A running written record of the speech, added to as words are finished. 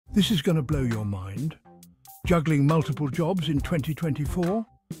This is going to blow your mind. Juggling multiple jobs in 2024?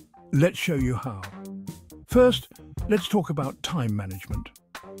 Let's show you how. First, let's talk about time management.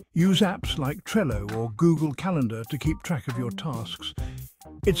 Use apps like Trello or Google Calendar to keep track of your tasks.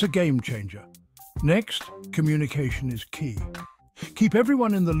 It's a game changer. Next, communication is key. Keep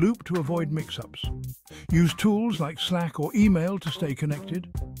everyone in the loop to avoid mix-ups. Use tools like Slack or email to stay connected.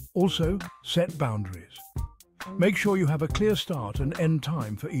 Also, set boundaries. Make sure you have a clear start and end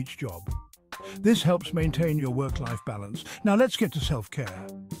time for each job. This helps maintain your work-life balance. Now let's get to self-care.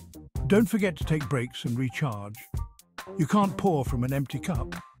 Don't forget to take breaks and recharge. You can't pour from an empty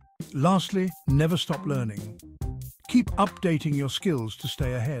cup. Lastly, never stop learning. Keep updating your skills to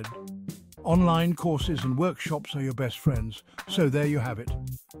stay ahead. Online courses and workshops are your best friends, so there you have it.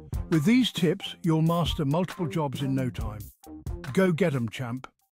 With these tips, you'll master multiple jobs in no time. Go get 'em, champ.